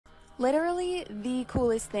Literally the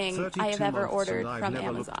coolest thing I have ever ordered from never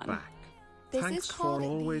Amazon. Back. This Thanks is called for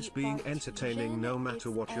always the being Barfusion. entertaining no matter It's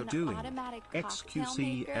what you're an doing. automatic cocktail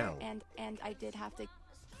xQc maker, and I did have to.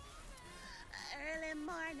 Early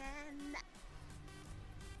morning.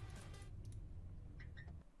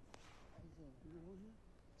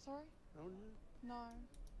 Sorry? No.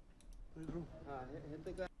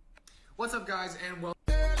 What's up, guys, and welcome.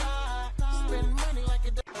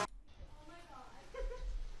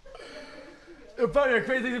 Fuck, you're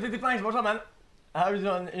crazy 50 planks. What's up, man? How are you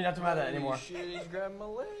doing? You're not too mad at it anymore. Shit, he's grabbing my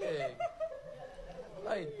leg.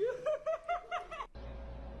 Like.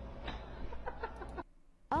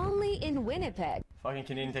 Only in Winnipeg. Fucking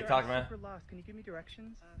Canadian TikTok, man. Super lost. Can you give me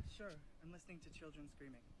directions? Sure. I'm listening to children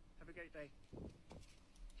screaming. Have a great day.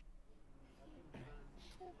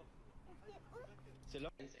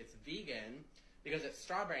 It's vegan because it's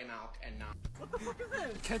strawberry milk and not. What the fuck is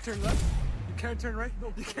this? You can't turn left. You can't turn right.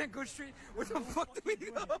 No, you can't go straight. Where the fuck do we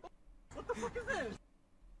go? What the fuck is this?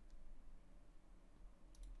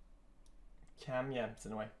 Cam, yeah, it's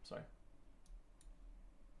in the way. Sorry.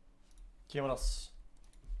 Okay, what else?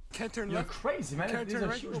 Can't turn You're left. crazy, man. Can't These turn are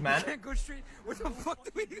right. huge, No, man. You can't go straight. Where the fuck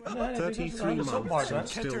do we go? No, 33 months and Can't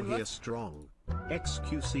still turn here left. strong.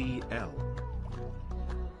 xQcl.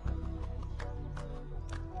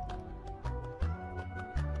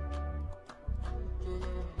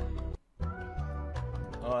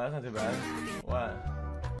 Oh, that's not too bad. What?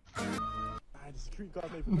 I just Greek God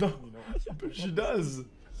made No, you know. but she does.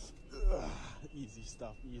 Easy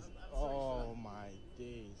stuff, easy. Oh my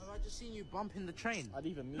days. I just seen you bumping the train. I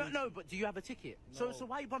didn't even mean. No, but do you have a ticket? No. So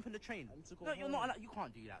why are you bumping the train? I need to go No, you're home. not allowed. You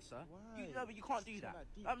can't do that, sir. Why? No, but you can't do It's that.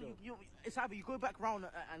 not that deep, It's either you go back round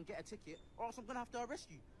and get a ticket, or else I'm gonna have to arrest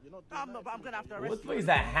you. You're not doing that But I'm to gonna have me. to arrest What the you. fuck is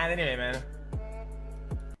that hand anyway, man?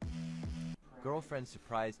 Girlfriend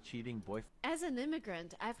surprise cheating boyfriend. As an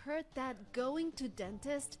immigrant, I've heard that going to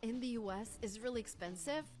dentist in the US is really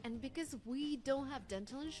expensive, and because we don't have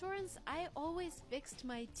dental insurance, I always fixed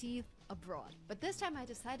my teeth abroad. But this time I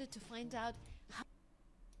decided to find out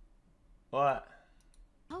What?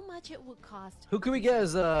 how much it would cost. Who can we get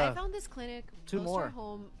as I found this clinic two close to more? our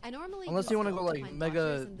home. I normally Unless use you want to Yelp go like find mega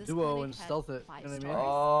doctors, and this duo clinic and had stealth it. 5 You know what I stars mean?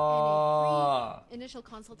 Oh. and a free initial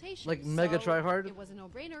consultation. Like mega so try hard? It was a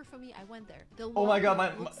no-brainer for me. I went there. The Oh my god, my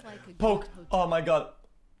lobby looks like a poke. good hotel. Oh my god.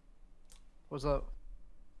 What's up?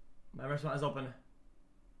 My restaurant is open.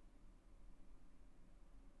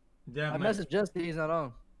 Yeah, I messaged Jesse. He's not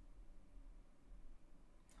on.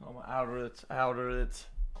 Oh my, I ordered it.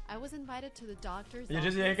 I was invited to the doctor's Yeah,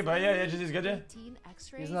 office. Jesse, yeah, goodbye. Yeah, Jesse's good, yeah. 18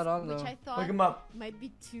 X-rays, He's not on, which though. I thought Look him up. might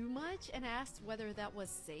be too much, and asked whether that was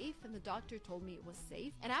safe, and the doctor told me it was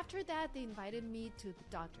safe. And after that, they invited me to the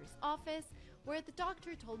doctor's office, where the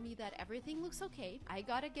doctor told me that everything looks okay. I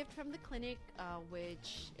got a gift from the clinic,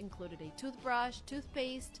 which included a toothbrush,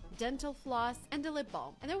 toothpaste, dental floss, and a lip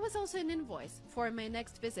balm. And there was also an invoice for my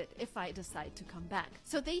next visit if I decide to come back.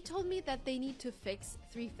 So they told me that they need to fix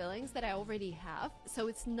 3 fillings that I already have. So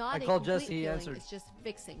it's not I a called complete Jesse, he filling, answered. it's just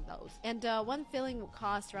fixing those. And one filling will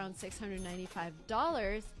cost around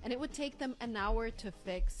 $695, and it would take them an hour to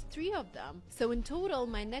fix 3 of them. So in total,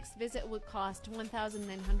 my next visit would cost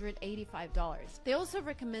 $1,985. They also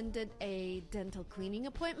recommended a dental cleaning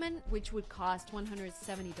appointment, which would cost $170.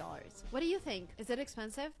 What do you think? Is it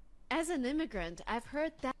expensive? As an immigrant, I've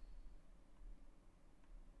heard that.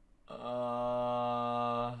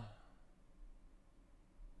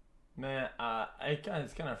 Man,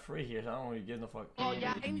 it's kind of free here, so I don't really give no fuck. Oh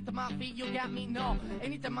yeah, anytime I feel you let me know.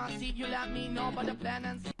 Anytime I see you let me know. But the plan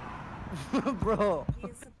and Bro,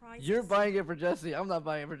 you're buying it for Jesse. I'm not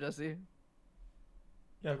buying it for Jesse.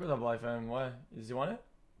 Yeah, of course I'll buy for him. Why? Does he want it?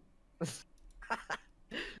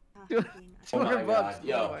 Oh my god. $200.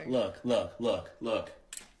 Yo,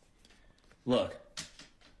 look.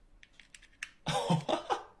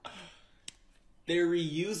 They're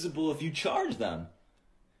reusable if you charge them.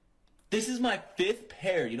 This is my 5th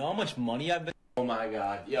pair. You know how much money I've been. Oh my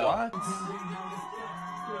god. Yo. What?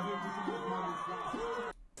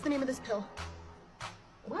 What's the name of this pill?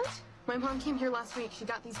 What? My mom came here last week. She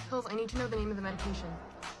got these pills. I need to know the name of the medication.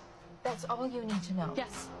 That's all you need to know.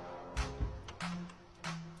 Yes.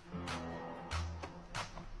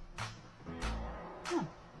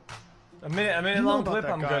 A minute long clip,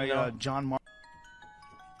 I'm good now.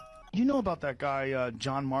 You know about that guy,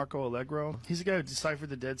 John Marco Allegro? He's the guy who deciphered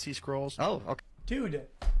the Dead Sea Scrolls. Oh, okay. Dude,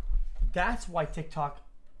 that's why TikTok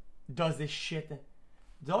does this shit.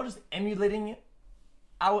 They're all just emulating it.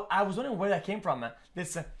 I was wondering where that came from, man.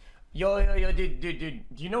 This, yo, dude, do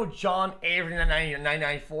you know John Avery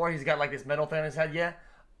 994? He's got like this metal thing on his head, yeah?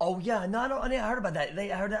 Oh yeah, no, I heard about that. I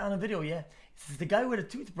heard that on a video, yeah. It's the guy with a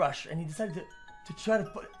toothbrush, and he decided to try to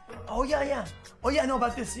put. Oh yeah. Oh yeah, I know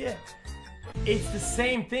about this. Yeah. It's the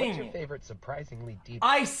same thing. What's your favorite surprisingly deep?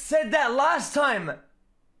 I said that last time.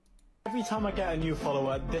 Every time I get a new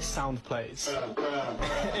follower, this sound plays.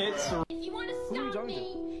 It's. If you want to stop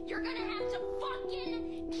me, you're gonna have to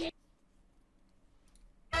fucking.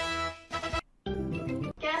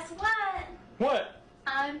 Guess what? What?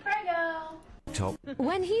 I'm Prego. Top.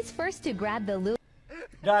 When he's first to grab the loot.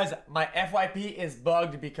 Guys, my FYP is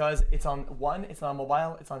bugged because it's on one, it's on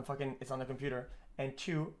mobile, it's on the computer, and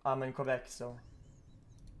two, I'm in Quebec, so.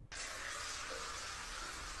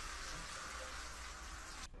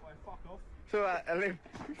 So I live.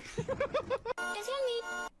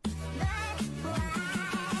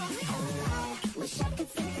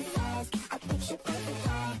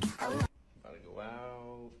 Gotta go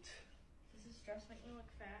out. Does this dress make me look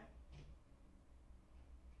fat?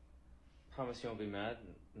 Promise you won't be mad,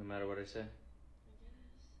 no matter what I say.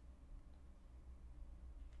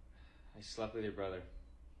 I slept with your brother.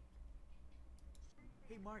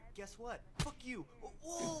 Hey Mark, guess what? Fuck you!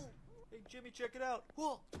 Whoa! Hey Jimmy, check it out!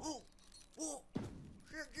 Whoa! Whoa! Whoa!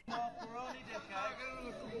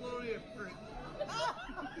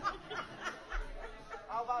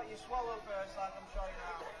 How about you swallow first, like I'm showing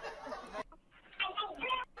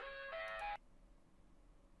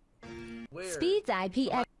now? Where? Speed's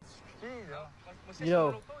IPX.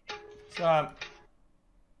 Yo. So,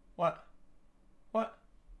 what? What?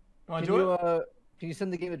 You wanna do it? Can you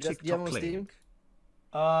send the game to Jess? Do you have it on Steam?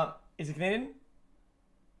 Is it Canadian?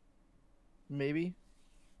 Maybe.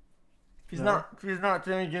 If he's not,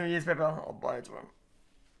 tell me, give me his paper. I'll buy it to him.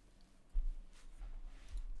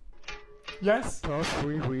 Yes. Top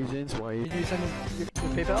 3 reasons why. Did you send him your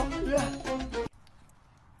PayPal? Yeah.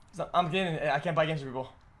 So, I'm Canadian. I can't buy games for people.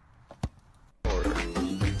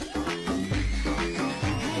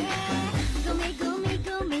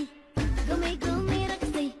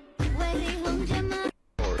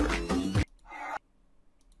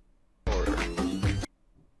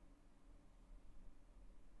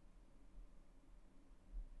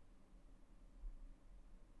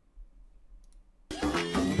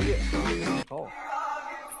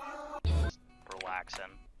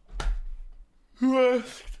 Relaxing. Who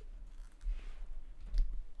asked?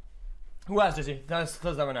 Who asked, Jesse? Tell us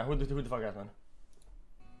that right now. Who the fuck asked, man?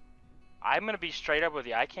 I'm gonna be straight up with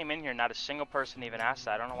you. I came in here, not a single person even asked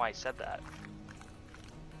that. I don't know why he said that.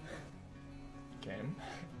 Game.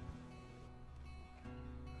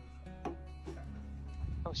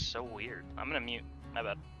 That was so weird. I'm gonna mute. My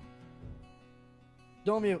bad.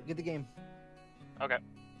 Don't mute. Get the game. Okay.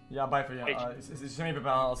 Yeah, I'll buy for you. Send me PayPal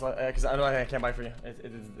also, because I know I can't buy for you.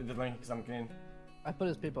 It's the link because I'm Canadian. I put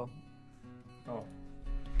his PayPal. Oh.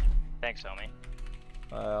 Thanks, homie.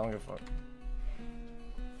 I don't give a fuck.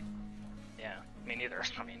 Yeah, me neither.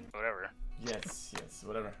 I mean, whatever. Yes,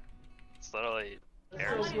 whatever. It's literally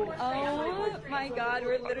heresy. Oh my god,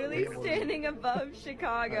 we're literally standing above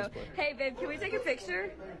Chicago. Hey babe, can we take a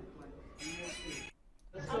picture?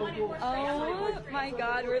 Oh my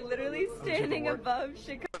god, we're literally standing above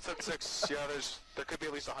Chicago. Yeah, there could be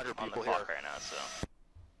at least 100 people here right now, so.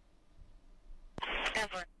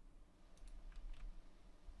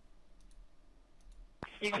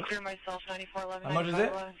 You can clear myself 9411. How much is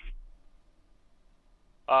it?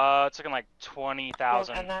 It's looking like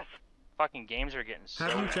 20,000. Fucking games are getting so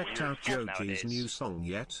Have you checked out weird Joki's nowadays. new song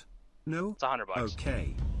yet? No? It's $100.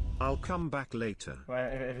 Okay. I'll come back later.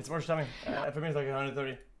 Well, if it's worth something, for me it's like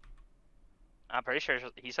 130. I'm pretty sure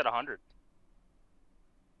he said 100.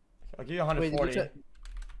 I'll give you 140. Wait,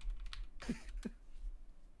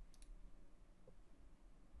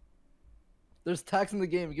 there's tax in the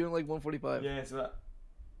game. Give him like 145. Yeah, so that.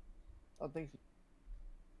 Oh, thanks.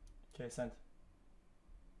 Okay, sent.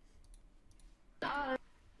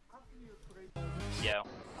 Yeah.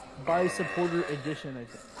 Buy supporter edition, I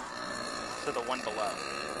think. So the one below.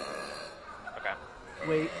 Okay.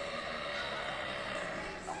 Wait.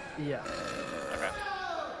 Yeah. Okay.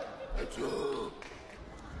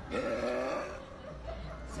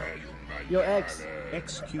 Yo, X.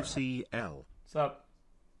 xQcL. What's up?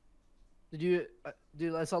 Did you,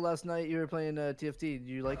 dude? I saw last night you were playing TFT. Did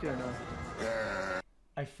you like it or no?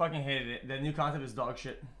 I fucking hated it. The new concept is dog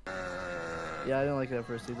shit. Yeah, I didn't like it at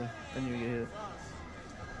first either. I knew you hit it.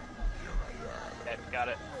 Okay, got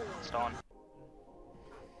it. Stolen.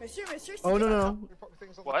 Oh no.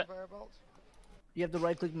 What? You have to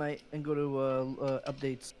right click my and go to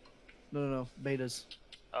updates. No, betas.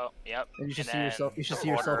 Oh, yep. And you should And see then yourself. You should see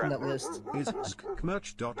yourself in that list. Is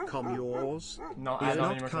skmerch.com yours? No, Is I don't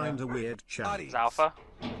not anymore. kinda weird, chat. It's Alpha.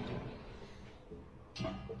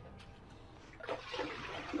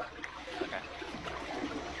 Okay.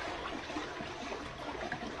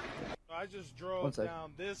 I just drove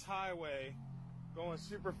down this highway, going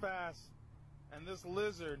super fast, and this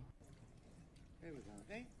lizard. There we go.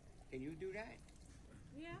 Hey, can you do that?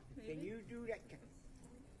 Yeah, maybe. Can you do that?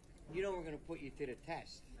 You know we're gonna put you to the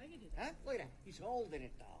test. I can do Huh? that. Look at that. He's holding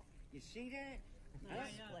it though. You see that? Huh?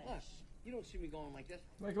 Look, you don't see me going like this.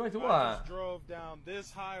 Like to I what? just drove down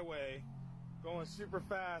this highway, going super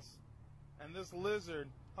fast, and this lizard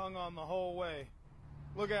hung on the whole way.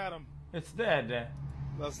 Look at him. It's dead.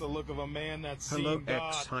 That's the look of a man that's Hello seen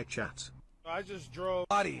God. X Hi Chat. I just drove.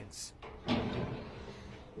 Audience.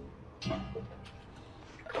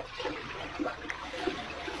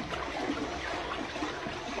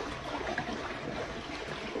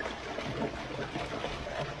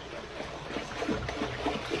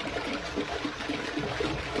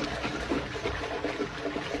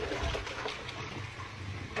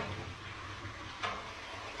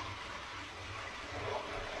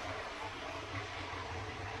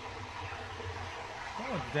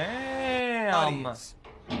 Oh, damn. Audience.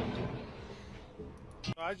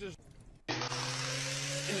 I just.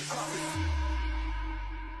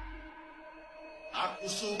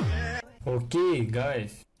 Okay,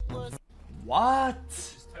 guys. What?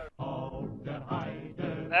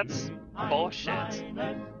 That's bullshit.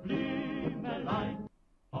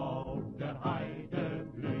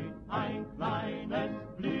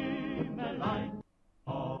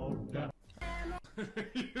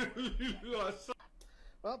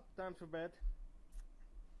 Well, time for bed.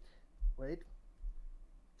 Wait.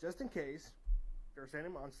 Just in case there's any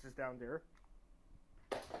monsters down there.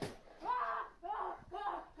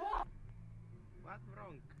 What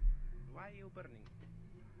wrong? Why are you burning?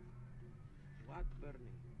 What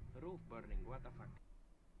burning? Roof burning, what the fuck?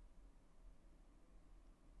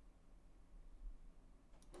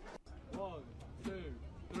 One, two,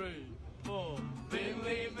 three, four.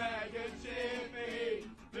 Finley, Mac and Chippy.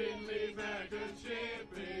 Finley, Mac and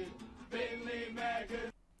Chippy. Finley, Mac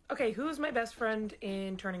and... Okay, who's my best friend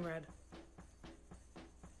in Turning Red?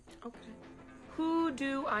 Okay. Who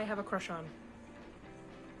do I have a crush on?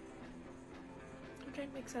 Okay,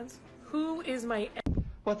 makes sense. Who is my...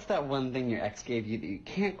 What's that one thing your ex gave you that you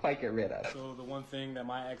can't quite get rid of? So the one thing that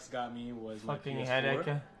my ex got me was my Fucking PS4. headache.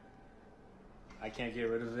 I can't get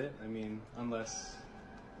rid of it. I mean, unless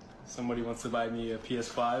somebody wants to buy me a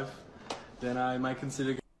PS5, then I might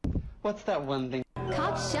consider. What's that one thing?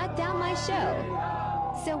 Cops shut down my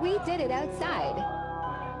show, so we did it outside.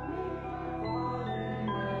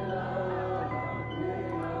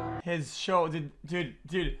 His show,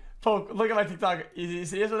 dude. Folk, look at my TikTok. You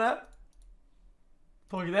serious with that?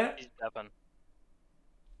 Folk, you there? He's deafened.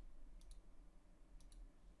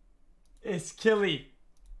 It's Killy.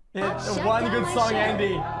 Cops It's shut one down good my song, show,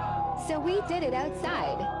 Andy. so we did it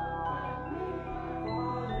outside.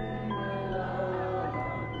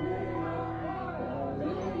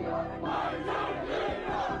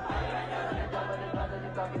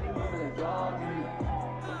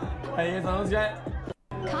 Hey, here's those guys.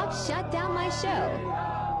 Cops shut down my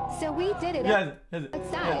show, so we did it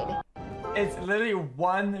outside. It's literally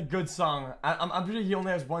one good song. I'm pretty sure he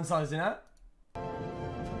only has one song, isn't it?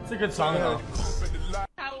 It's a good song though.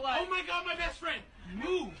 Oh my god, my best friend!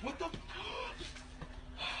 Move! What the?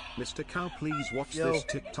 Mr. Cow, please watch this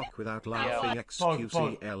TikTok without laughing.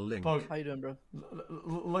 xQcl link. How you doing, bro?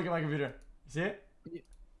 Look at my computer. See it?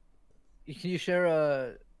 Can you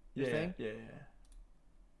share your thing? Yeah.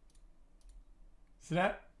 See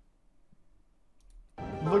that?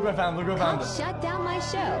 Look what I found. Look what I found. Cops shut down my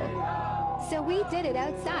show, so we did it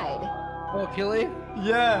outside. Oh, Killy?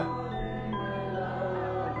 Yeah.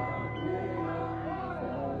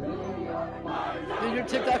 Dude, your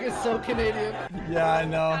TikTok is so Canadian. Yeah, I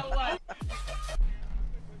know.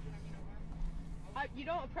 You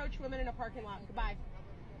don't approach women in a parking lot. Goodbye.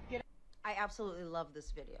 I absolutely love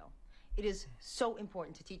this video. It is so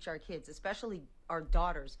important to teach our kids, especially our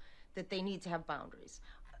daughters, that they need to have boundaries.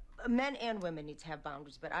 Men and women need to have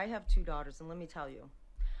boundaries, but I have 2 daughters, and let me tell you,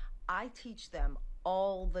 I teach them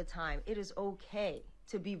all the time. It is okay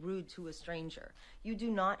to be rude to a stranger. You do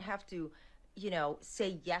not have to,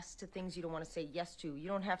 say yes to things you don't want to say yes to. You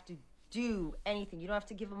don't have to do anything. You don't have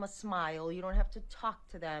to give them a smile. You don't have to talk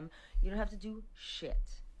to them. You don't have to do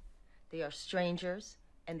shit. They are strangers,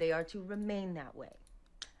 and they are to remain that way.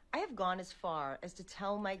 I have gone as far as to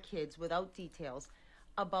tell my kids without details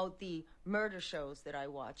about the murder shows that I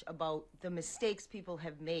watch, about the mistakes people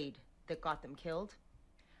have made that got them killed.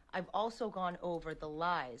 I've also gone over the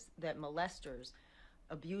lies that molesters,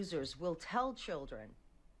 abusers will tell children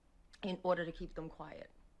in order to keep them quiet.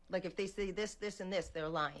 Like if they say this, this, and this, they're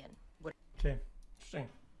lying. Okay, interesting.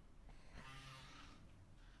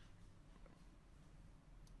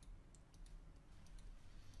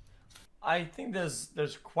 I think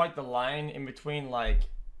there's quite the line in between like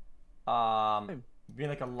being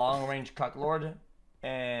like a long range cucklord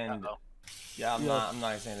and yeah, I'm not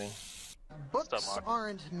gonna say anything. Books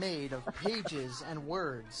aren't made of pages and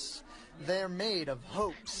words. They're made of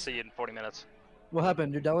hopes. See you in 40 minutes. What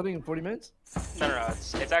happened? You're downloading in 40 minutes? No,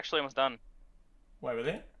 it's actually almost done. Wait,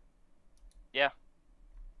 really? Yeah.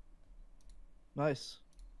 Nice.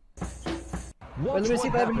 Wait, let me see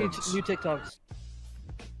if I have any new TikToks.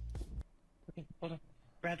 Okay, hold on.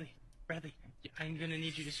 Bradley, I'm gonna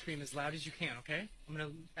need you to scream as loud as you can, okay?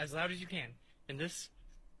 As loud as you can in this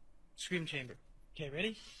scream chamber. Okay,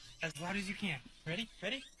 ready? As loud as you can. Ready?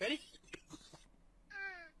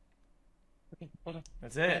 Okay, hold on.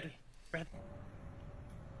 That's it. Bradley.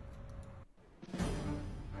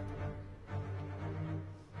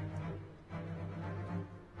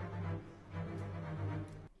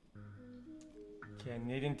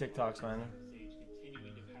 Canadian TikToks, man.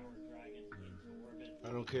 I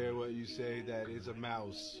don't care what you say, that is a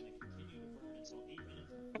mouse.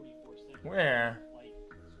 Where?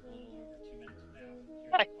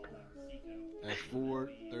 At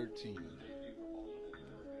 4:13.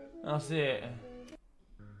 I'll see it.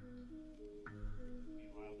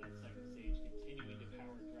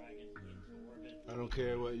 I don't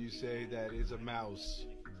care what you say, that is a mouse.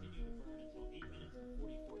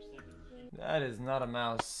 That is not a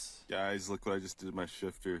mouse. Guys, look what I just did to my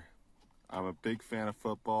shifter. I'm a big fan of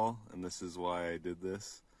football, and this is why I did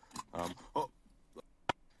this.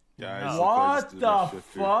 Guys, what the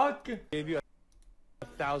fuck? Gave you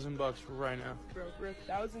 $1,000 right now. Bro, for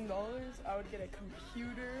 $1,000, I would get a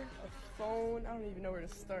computer, a phone. I don't even know where to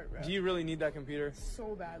start, bro. Do you really need that computer?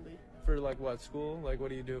 So badly. For like what, school? Like what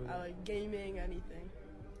do you do with it? I like gaming, anything.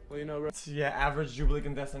 Well, you know, bro. Yeah, average Jubilee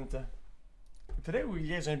contestant. Today we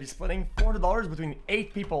guys are gonna be splitting $400 between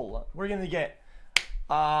 8 people. We're gonna get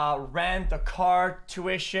rent, a car,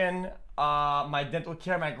 tuition, my dental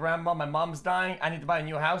care, my grandma, my mom's dying, I need to buy a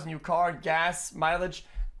new house, a new car, gas, mileage.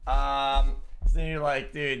 So then you're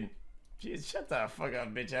like, dude, geez, shut the fuck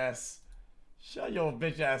up, bitch ass. Shut your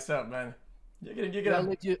bitch ass up, man. You're gonna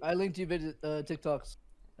I linked you TikToks.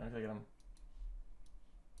 Okay, get them.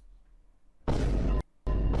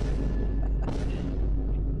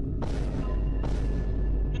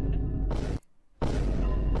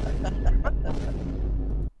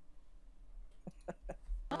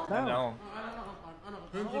 I know.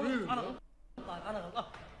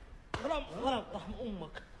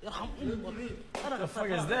 What the fuck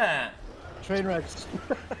is that? Train wrecks.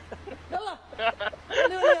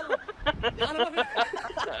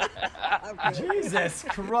 Jesus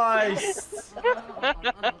Christ!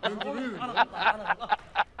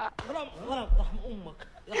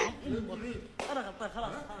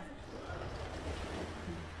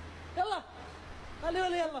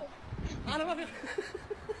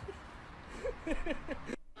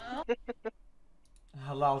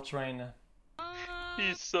 Halal train.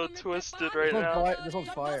 He's so twisted right now. This one's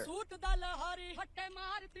fire.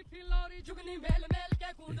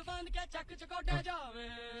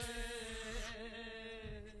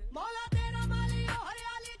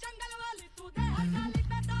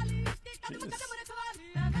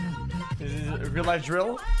 Is this a real life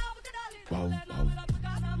drill?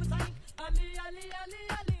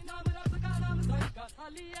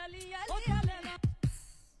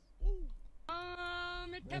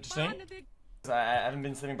 Interesting. I haven't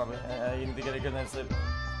been sleeping properly. I need to get a good night's sleep.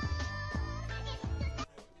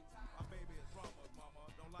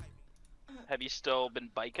 Have you still been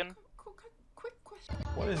biking?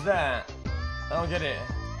 What is that? I don't get it.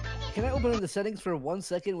 Can I open the settings for 1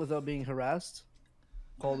 second without being harassed?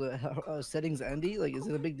 Called settings Andy? Like, is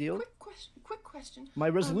it a big deal? Quick question. My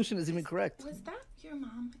resolution isn't even correct. Was that your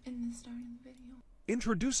mom in the starting of the video?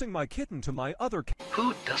 Introducing my kitten to my other cat.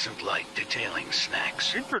 Who doesn't like detailing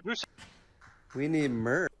snacks? Introduce. We need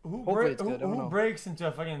merch. Who breaks into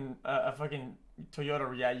a fucking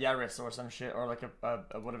Toyota Yaris or some shit, or like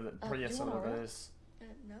a whatever the Prius or whatever it is?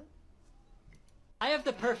 No. I have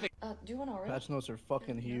the perfect. Do you want orange? Patch notes are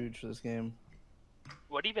fucking huge for this game.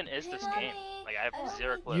 What even is this game? Like, I have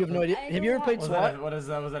zero clue. You have no idea. Have you ever played SWAT? What is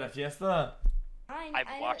that? Was that a Fiesta? I've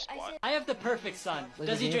watched SWAT. I have the perfect son.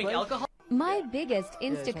 Does he drink alcohol? My biggest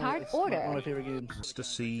Instacart it's one of order. my favorite games. Mr.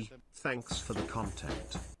 C, thanks for the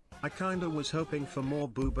content. I kinda was hoping for more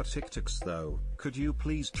boober TikToks though. Could you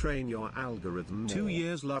please train your algorithm? 2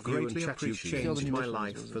 years love you and chat, you changed my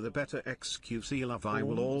life for the better. xQc love, I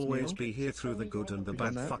will always be here through the good and the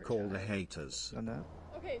bad. Fuck all the haters.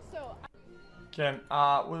 Okay, so. Okay, what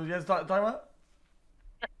are you guys talking about?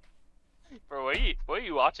 Bro, what are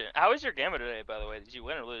you watching? How was your gamma today, by the way? Did you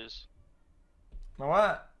win or lose? My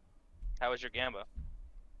what? How was your gamba?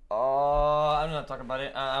 I'm not talking about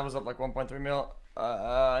it. I was up like 1.3 mil,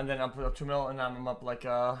 and then I'm up 2 mil, and I'm up like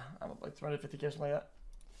 350k, something like that.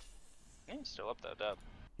 Yeah, still up though, dub.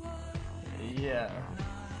 Yeah.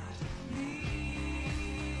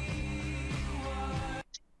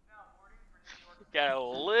 Got a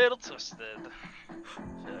little twisted.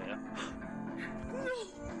 Yeah. No.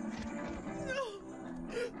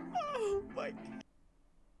 Oh my God.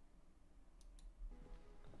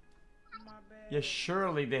 Yeah,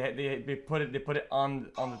 surely they put it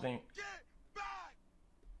on the thing.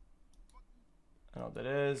 I know what that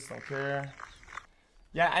is. Don't care.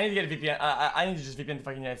 Yeah, I need to get a VPN. I need to just VPN to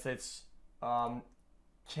fucking United States.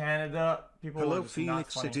 Canada people. Hello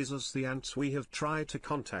Felix, it is us the ants. We have tried to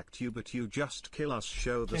contact you, but you just kill us,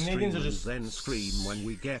 show the Canadians stream, are just... and then scream when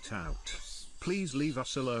we get out. Please leave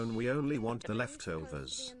us alone. We only want the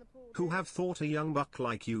leftovers. Who have thought a young buck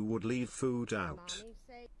like you would leave food out?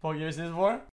 4 years is war?